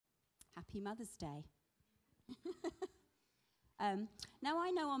Happy Mother's Day. Now,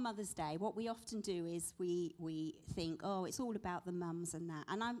 I know on Mother's Day, what we often do is we think, oh, it's all about the mums and that.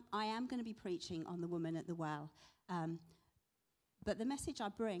 And I am going to be preaching on the woman at the well. But the message I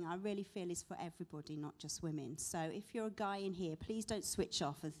bring, I really feel, is for everybody, not just women. So if you're a guy in here, please don't switch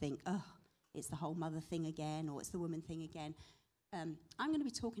off and think, oh, it's the whole mother thing again, or it's the woman thing again. I'm going to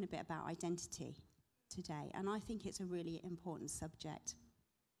be talking a bit about identity today, and I think it's a really important subject.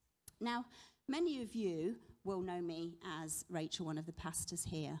 Now, many of you will know me as Rachel, one of the pastors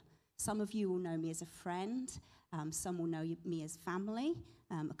here. Some of you will know me as a friend. Some will know me as family.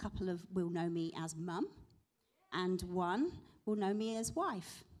 A couple will know me as mum. And one will know me as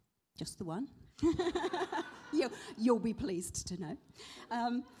wife. Just the one. You'll be pleased to know.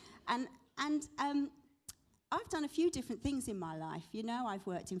 I've done a few different things in my life. You know, I've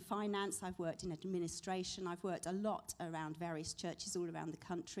worked in finance, I've worked in administration, I've worked a lot around various churches all around the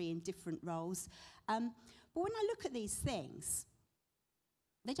country in different roles. But when I look at these things,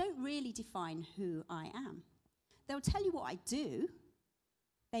 they don't really define who I am. They'll tell you what I do.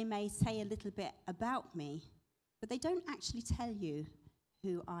 They may say a little bit about me, but they don't actually tell you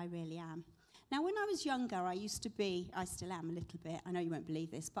who I really am. Now, when I was younger, I still am a little bit, I know you won't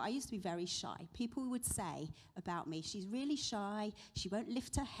believe this, but I used to be very shy. People would say about me, she's really shy, she won't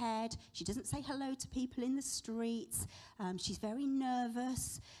lift her head, she doesn't say hello to people in the streets, she's very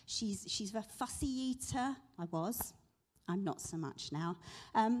nervous, she's a fussy eater. I was. I'm not so much now.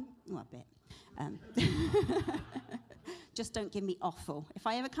 Well, a bit. Just don't give me offal. If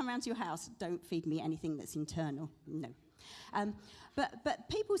I ever come round to your house, don't feed me anything that's internal. No. But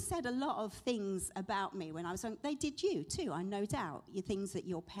people said a lot of things about me when I was young. They did you too, I no doubt. Things that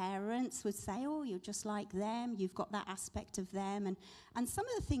your parents would say, oh, you're just like them, you've got that aspect of them. And some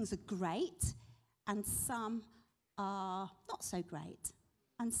of the things are great, and some are not so great.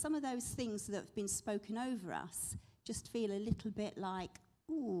 And some of those things that have been spoken over us just feel a little bit like,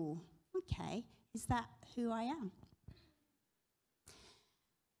 ooh, okay, is that who I am?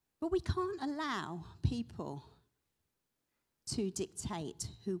 But we can't allow people to dictate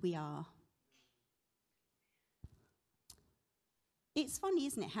who we are. It's funny,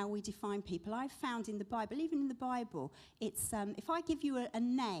 isn't it, how we define people? I've found in the Bible, even in the Bible, it's if I give you a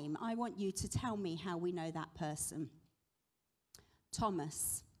name, I want you to tell me how we know that person.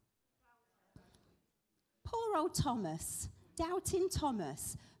 Thomas. Poor old Thomas. Doubting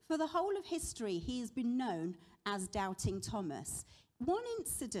Thomas. For the whole of history, he has been known as Doubting Thomas. One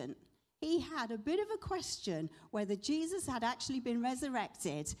incident, he had a bit of a question whether Jesus had actually been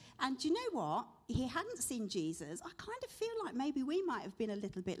resurrected. And you know what? He hadn't seen Jesus. I kind of feel like maybe we might have been a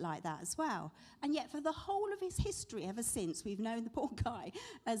little bit like that as well. And yet for the whole of his history ever since, we've known the poor guy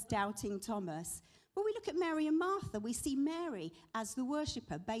as Doubting Thomas. But we look at Mary and Martha. We see Mary as the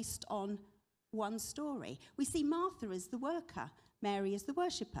worshipper based on one story. We see Martha as the worker, Mary as the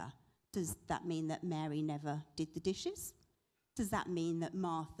worshipper. Does that mean that Mary never did the dishes? Does that mean that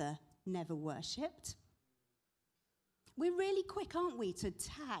Martha never worshipped? We're really quick, aren't we, to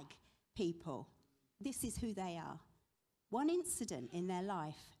tag people. This is who they are. One incident in their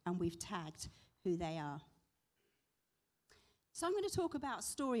life, and we've tagged who they are. So I'm going to talk about a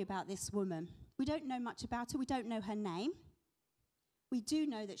story about this woman. We don't know much about her. We don't know her name. We do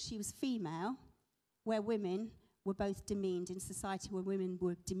know that she was female, where women were both demeaned in society, where women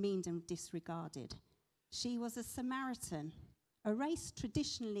were demeaned and disregarded. She was a Samaritan, a race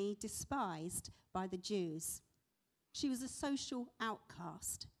traditionally despised by the Jews. She was a social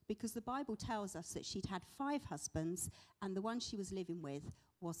outcast because the Bible tells us that she'd had 5 husbands and the one she was living with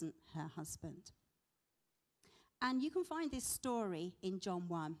wasn't her husband. And you can find this story in John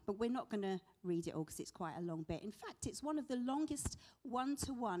 1, but we're not going to read it all because it's quite a long bit. In fact, it's one of the longest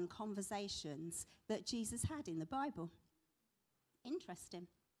one-to-one conversations that Jesus had in the Bible. Interesting.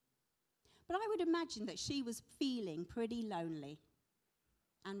 But I would imagine that she was feeling pretty lonely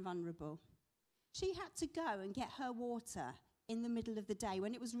and vulnerable. She had to go and get her water in the middle of the day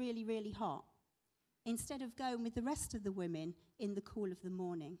when it was really, really hot, instead of going with the rest of the women in the cool of the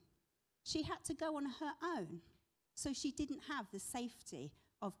morning. She had to go on her own, so she didn't have the safety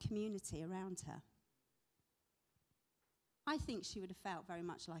of community around her. I think she would have felt very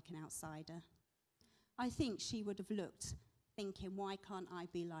much like an outsider. I think she would have looked thinking, why can't I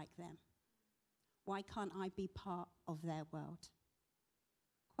be like them? Why can't I be part of their world?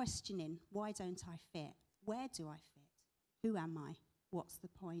 Questioning, why don't I fit? Where do I fit? Who am I? What's the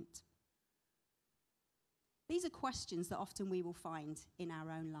point? These are questions that often we will find in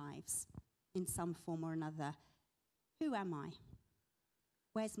our own lives, in some form or another. Who am I?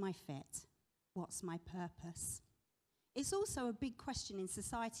 Where's my fit? What's my purpose? It's also a big question in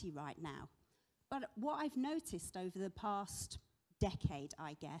society right now. But what I've noticed over the past decade,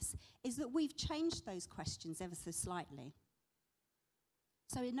 I guess, is that we've changed those questions ever so slightly.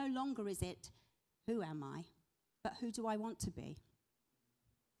 So no longer is it, who am I? But who do I want to be?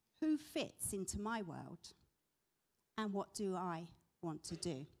 Who fits into my world? And what do I want to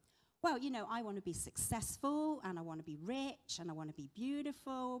do? Well, I want to be successful, and I want to be rich, and I want to be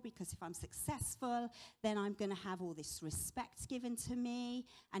beautiful, because if I'm successful, then I'm going to have all this respect given to me,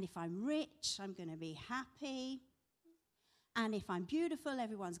 and if I'm rich, I'm going to be happy, and if I'm beautiful,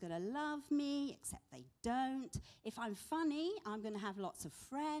 everyone's going to love me, except they don't. If I'm funny, I'm going to have lots of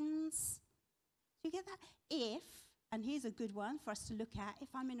friends. Do you get that? If, and here's a good one for us to look at, if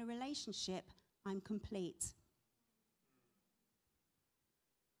I'm in a relationship, I'm complete.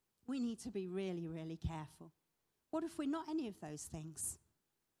 We need to be really, really careful. What if we're not any of those things?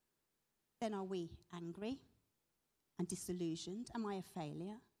 Then are we angry and disillusioned? Am I a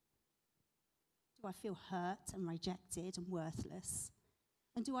failure? Do I feel hurt and rejected and worthless?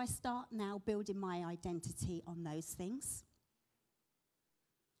 And do I start now building my identity on those things?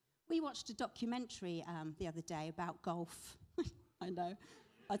 We watched a documentary the other day about golf. I know.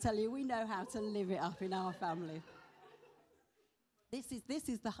 I tell you, we know how to live it up in our family. This is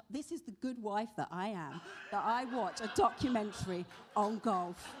the good wife that I am, that I watch a documentary on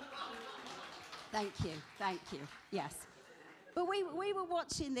golf. Thank you, yes. But we were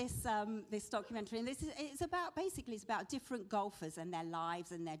watching this documentary, and it's about different golfers and their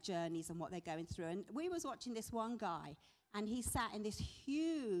lives and their journeys and what they're going through. And we was watching this one guy, and he sat in this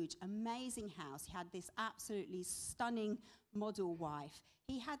huge, amazing house. He had this absolutely stunning model wife.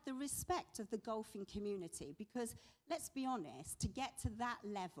 He had the respect of the golfing community, because let's be honest, to get to that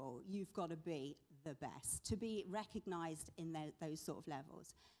level, you've got to be the best, to be recognized in those sort of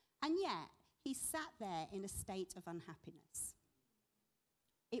levels. And yet, he sat there in a state of unhappiness.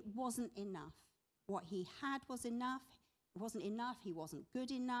 It wasn't enough. What he had was enough. It wasn't enough. He wasn't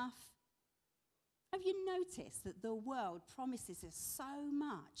good enough. Have you noticed that the world promises us so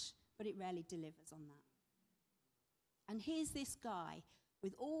much, but it rarely delivers on that? And here's this guy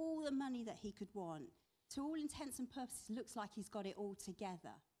with all the money that he could want. To all intents and purposes, looks like he's got it all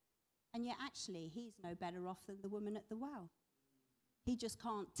together. And yet, actually, he's no better off than the woman at the well. He just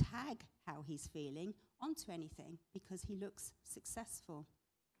can't tag how he's feeling onto anything because he looks successful.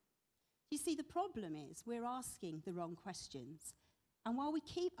 You see, the problem is we're asking the wrong questions. And while we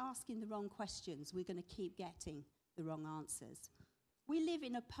keep asking the wrong questions, we're going to keep getting the wrong answers. We live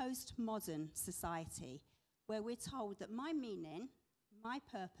in a postmodern society where we're told that my meaning, my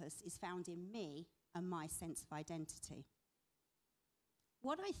purpose is found in me and my sense of identity.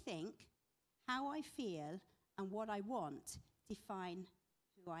 What I think, how I feel, and what I want define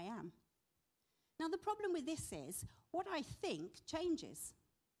who I am. Now, the problem with this is what I think changes.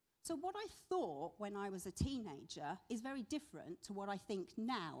 So what I thought when I was a teenager is very different to what I think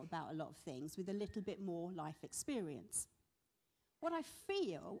now about a lot of things with a little bit more life experience. What I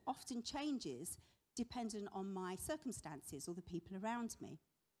feel often changes dependent on my circumstances or the people around me.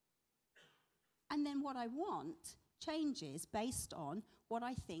 And then what I want changes based on what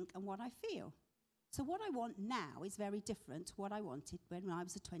I think and what I feel. So what I want now is very different to what I wanted when I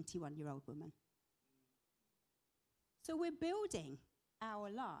was a 21-year-old woman. So we're building our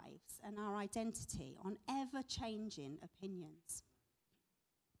lives and our identity on ever-changing opinions.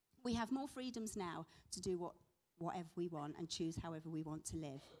 We have more freedoms now to do whatever we want and choose however we want to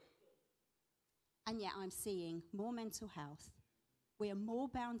live. And yet I'm seeing more mental health. We are more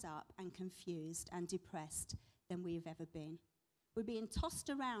bound up and confused and depressed than we have ever been. We're being tossed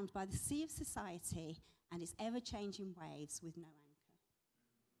around by the sea of society and its ever-changing waves with no anchor.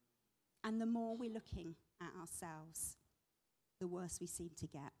 And the more we're looking at ourselves, the worse we seem to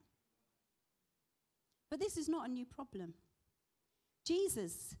get. But this is not a new problem.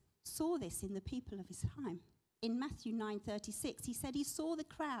 Jesus saw this in the people of his time. In Matthew 9:36, he said he saw the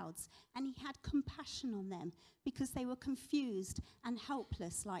crowds and he had compassion on them because they were confused and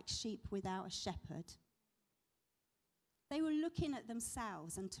helpless like sheep without a shepherd. They were looking at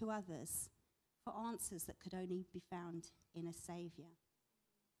themselves and to others for answers that could only be found in a Saviour.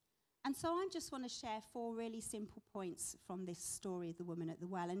 And so I just want to share 4 really simple points from this story of the woman at the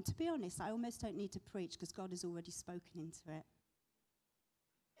well. And to be honest, I almost don't need to preach because God has already spoken into it.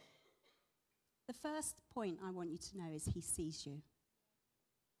 The first point I want you to know is he sees you.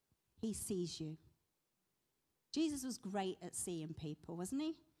 He sees you. Jesus was great at seeing people, wasn't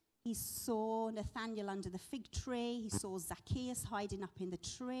he? He saw Nathanael under the fig tree. He saw Zacchaeus hiding up in the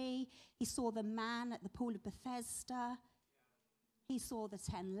tree. He saw the man at the pool of Bethesda. He saw the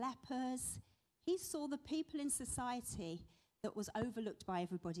 10 lepers. He saw the people in society that was overlooked by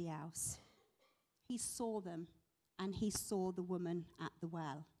everybody else. He saw them, and he saw the woman at the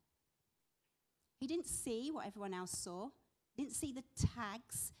well. He didn't see what everyone else saw. He didn't see the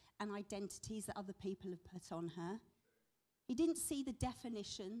tags and identities that other people had put on her. He didn't see the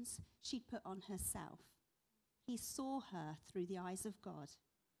definitions she'd put on herself. He saw her through the eyes of God.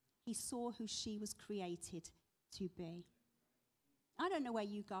 He saw who she was created to be. I don't know where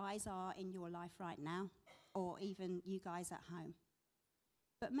you guys are in your life right now, or even you guys at home.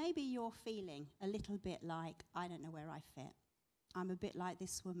 But maybe you're feeling a little bit like, I don't know where I fit. I'm a bit like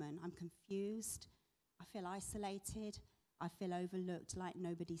this woman. I'm confused. I feel isolated. I feel overlooked, like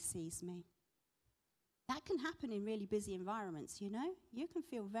nobody sees me. That can happen in really busy environments, you know? You can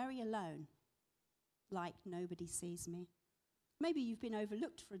feel very alone, like nobody sees me. Maybe you've been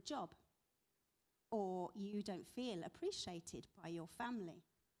overlooked for a job, or you don't feel appreciated by your family.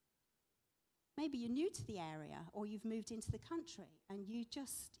 Maybe you're new to the area, or you've moved into the country, and you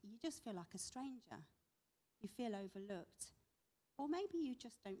just feel like a stranger. You feel overlooked. Or maybe you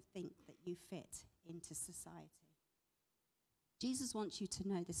just don't think that you fit into society. Jesus wants you to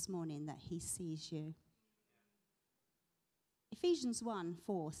know this morning that he sees you. Ephesians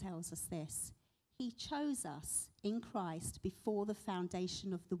 1:4 tells us this. He chose us in Christ before the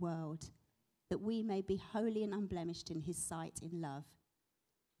foundation of the world, that we may be holy and unblemished in his sight in love.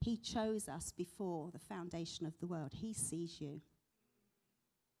 He chose us before the foundation of the world. He sees you.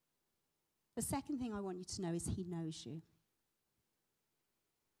 The second thing I want you to know is he knows you.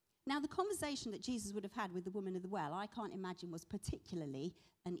 Now, the conversation that Jesus would have had with the woman at the well, I can't imagine was particularly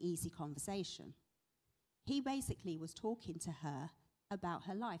an easy conversation. He basically was talking to her about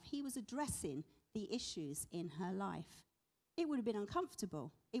her life. He was addressing the issues in her life. It would have been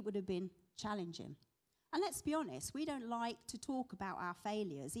uncomfortable. It would have been challenging. And let's be honest, we don't like to talk about our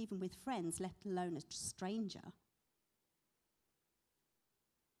failures, even with friends, let alone a stranger.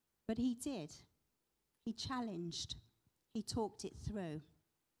 But he did. He challenged. He talked it through.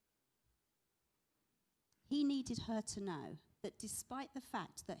 He needed her to know that despite the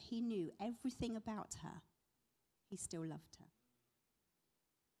fact that he knew everything about her, he still loved her.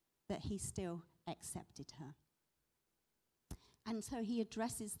 That he still accepted her. And so he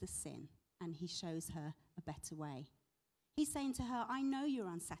addresses the sin and he shows her a better way. He's saying to her, I know you're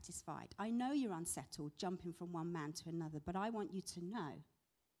unsatisfied. I know you're unsettled, jumping from one man to another, but I want you to know.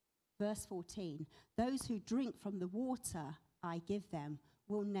 Verse 14, those who drink from the water I give them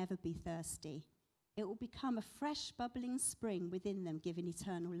will never be thirsty. It will become a fresh, bubbling spring within them, giving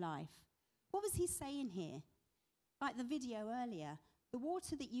eternal life. What was he saying here? Like the video earlier, the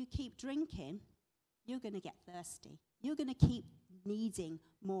water that you keep drinking, you're going to get thirsty. You're going to keep needing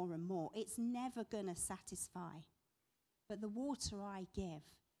more and more. It's never going to satisfy. But the water I give,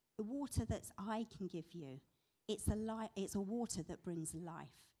 the water that I can give you, it's a water that brings life.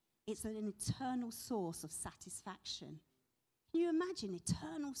 It's an eternal source of satisfaction. Can you imagine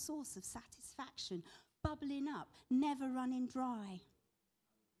eternal source of satisfaction, bubbling up, never running dry?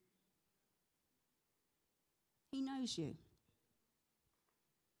 He knows you.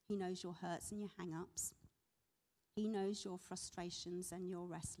 He knows your hurts and your hang-ups. He knows your frustrations and your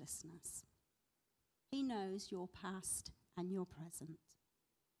restlessness. He knows your past and your present.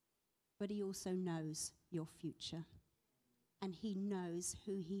 But he also knows your future. And he knows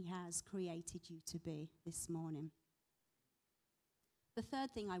who he has created you to be this morning. The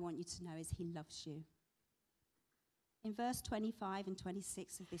third thing I want you to know is he loves you. In verse 25 and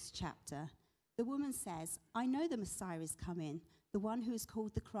 26 of this chapter, the woman says, I know the Messiah is coming, the one who is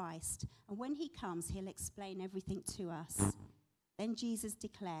called the Christ, and when he comes, he'll explain everything to us. Then Jesus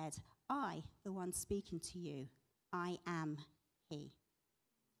declared, I, the one speaking to you, I am he.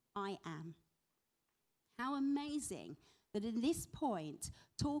 I am. How amazing that in this point,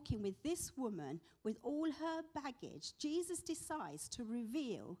 talking with this woman, with all her baggage, Jesus decides to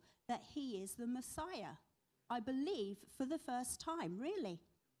reveal that he is the Messiah. I believe for the first time, really.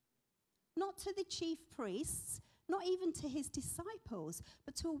 Not to the chief priests, not even to his disciples,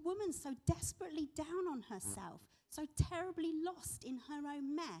 but to a woman so desperately down on herself, so terribly lost in her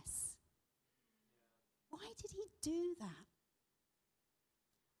own mess. Why did he do that?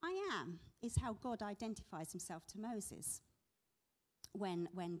 I am is how God identifies himself to Moses. When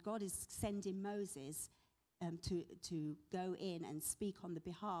God is sending Moses to go in and speak on the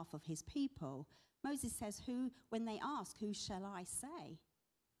behalf of his people, Moses says, when they ask, who shall I say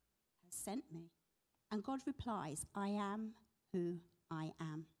has sent me? And God replies, I am who I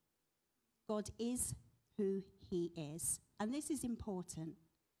am. God is who he is. And this is important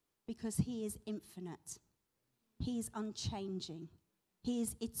because he is infinite. He is unchanging. He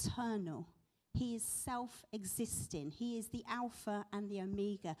is eternal. He is self-existing. He is the Alpha and the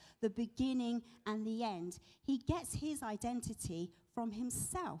Omega, the beginning and the end. He gets his identity from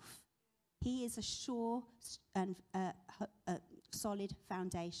himself. He is a sure and solid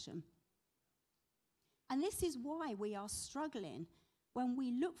foundation. And this is why we are struggling when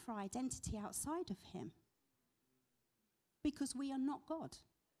we look for identity outside of him. Because we are not God.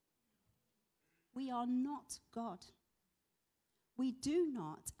 We are not God. We do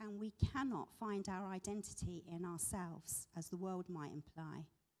not and we cannot find our identity in ourselves, as the world might imply.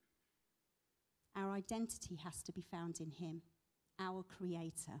 Our identity has to be found in him, our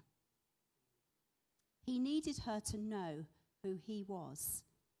creator. He needed her to know who he was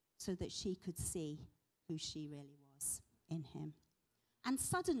so that she could see who she really was in him. And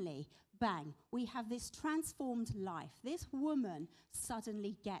suddenly, bang, we have this transformed life. This woman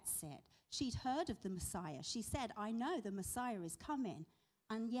suddenly gets it. She'd heard of the Messiah. She said, I know the Messiah is coming.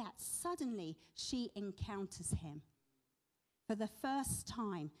 And yet, suddenly, she encounters him. For the first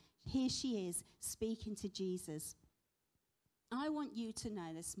time, here she is speaking to Jesus. I want you to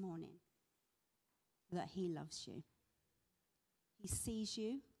know this morning that he loves you. He sees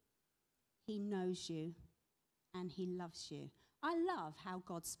you, he knows you, and he loves you. I love how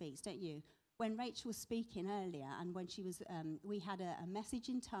God speaks, don't you? When Rachel was speaking earlier, and when she was, we had a message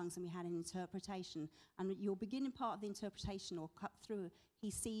in tongues and we had an interpretation. And your beginning part of the interpretation, or cut through,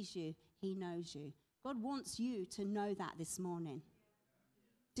 he sees you, he knows you. God wants you to know that this morning.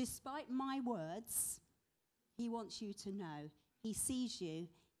 Despite my words, he wants you to know he sees you,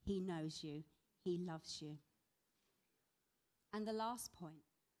 he knows you, he loves you. And the last point,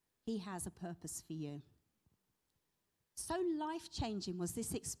 he has a purpose for you. So life-changing was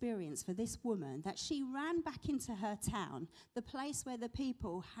this experience for this woman that she ran back into her town, the place where the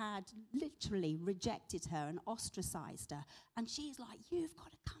people had literally rejected her and ostracized her. And she's like, you've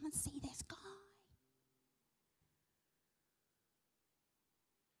got to come and see this guy.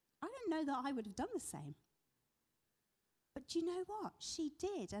 I don't know that I would have done the same. But do you know what? She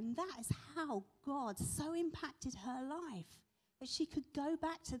did. And that is how God so impacted her life, that she could go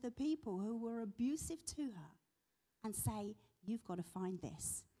back to the people who were abusive to her and say, you've got to find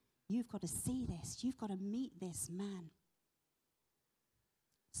this. You've got to see this. You've got to meet this man.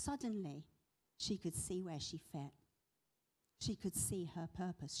 Suddenly, she could see where she fit. She could see her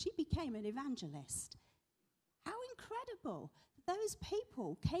purpose. She became an evangelist. How incredible. Those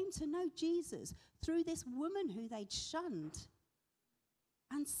people came to know Jesus through this woman who they'd shunned.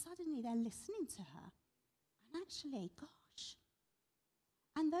 And suddenly they're listening to her. And actually, gosh.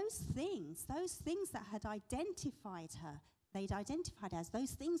 And those things that had identified her, they'd identified as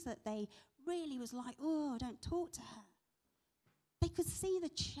those things that they really was like, oh, don't talk to her. They could see the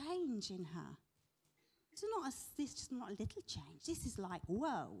change in her. This is not a little change. This is like,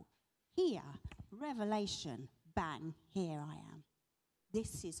 whoa, here, revelation, bang, here I am.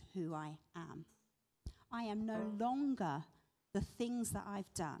 This is who I am. I am no longer the things that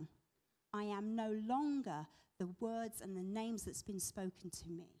I've done. I am no longer the words and the names that's been spoken to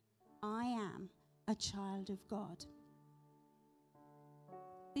me. I am a child of God.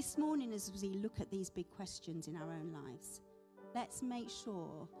 This morning, as we look at these big questions in our own lives, let's make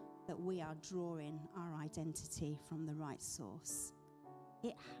sure that we are drawing our identity from the right source.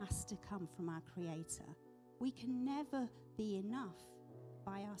 It has to come from our Creator. We can never be enough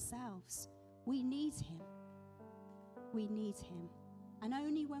by ourselves. We need him. We need him. And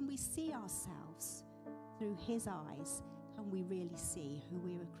only when we see ourselves through his eyes can we really see who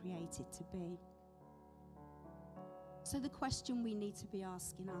we were created to be. So the question we need to be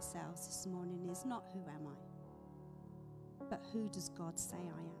asking ourselves this morning is not who am I, but who does God say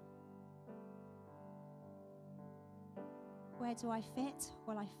I am? Where do I fit?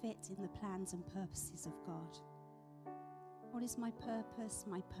 Well, I fit in the plans and purposes of God. What is my purpose?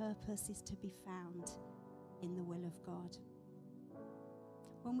 My purpose is to be found in the will of God.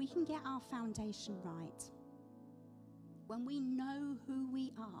 When we can get our foundation right, when we know who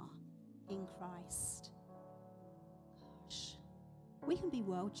we are in Christ, gosh, we can be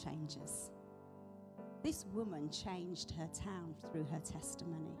world changers. This woman changed her town through her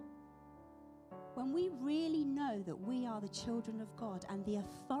testimony. When we really know that we are the children of God and the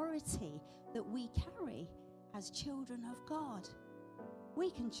authority that we carry as children of God, we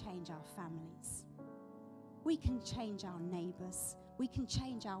can change our families. We can change our neighbors. We can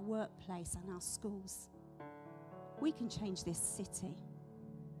change our workplace and our schools. We can change this city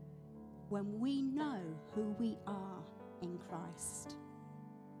when we know who we are in Christ.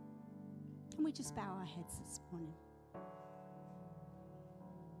 Can we just bow our heads this morning?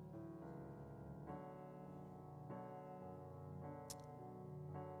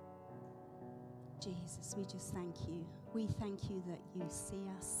 Jesus, we just thank you. We thank you that you see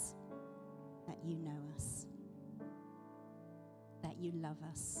us, that you know us, that you love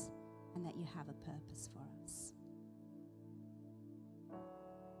us, and that you have a purpose for us.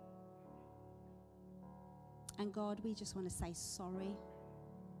 And God, we just want to say sorry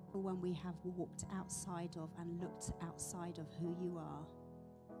for when we have walked outside of and looked outside of who you are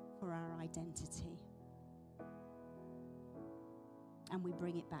for our identity. And we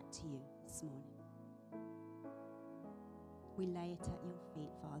bring it back to you this morning. We lay it at your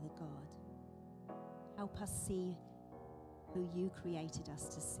feet, Father God. Help us see who you created us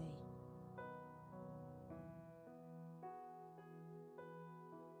to see.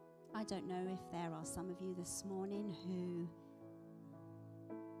 I don't know if there are some of you this morning who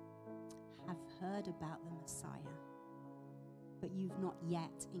have heard about the Messiah, but you've not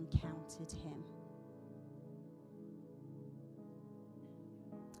yet encountered him.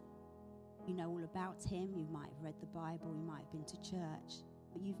 You know all about him, you might have read the Bible, you might have been to church,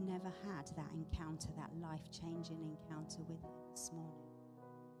 but you've never had that encounter, that life-changing encounter with him this morning.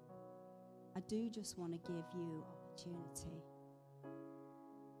 I do just want to give you opportunity,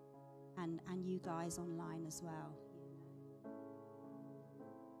 and you guys online as well,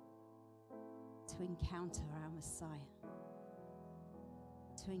 to encounter our Messiah,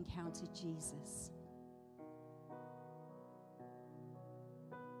 to encounter Jesus.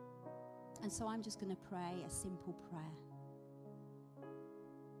 And so I'm just going to pray a simple prayer.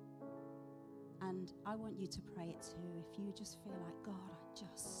 And I want you to pray it too. If you just feel like, God,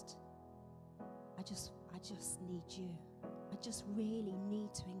 I just need you. I just really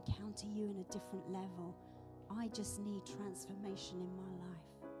need to encounter you in a different level. I just need transformation in my life.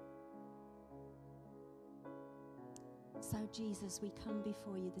 So Jesus, we come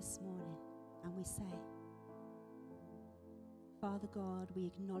before you this morning and we say, Father God, we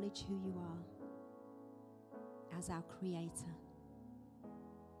acknowledge who you are as our Creator.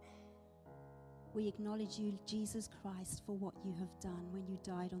 We acknowledge you, Jesus Christ, for what you have done when you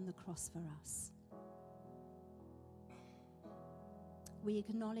died on the cross for us. We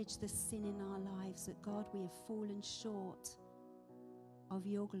acknowledge the sin in our lives, that God, we have fallen short of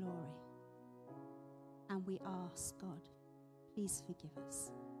your glory. And we ask, God, please forgive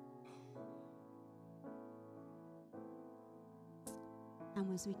us.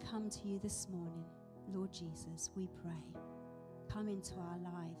 And as we come to you this morning, Lord Jesus, we pray, come into our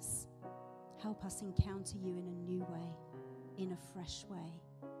lives. Help us encounter you in a new way, in a fresh way.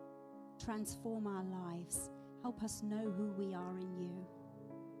 Transform our lives. Help us know who we are in you.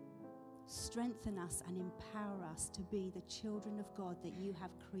 Strengthen us and empower us to be the children of God that you have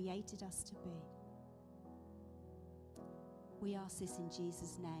created us to be. We ask this in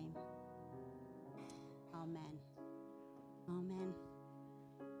Jesus' name. Amen. Amen.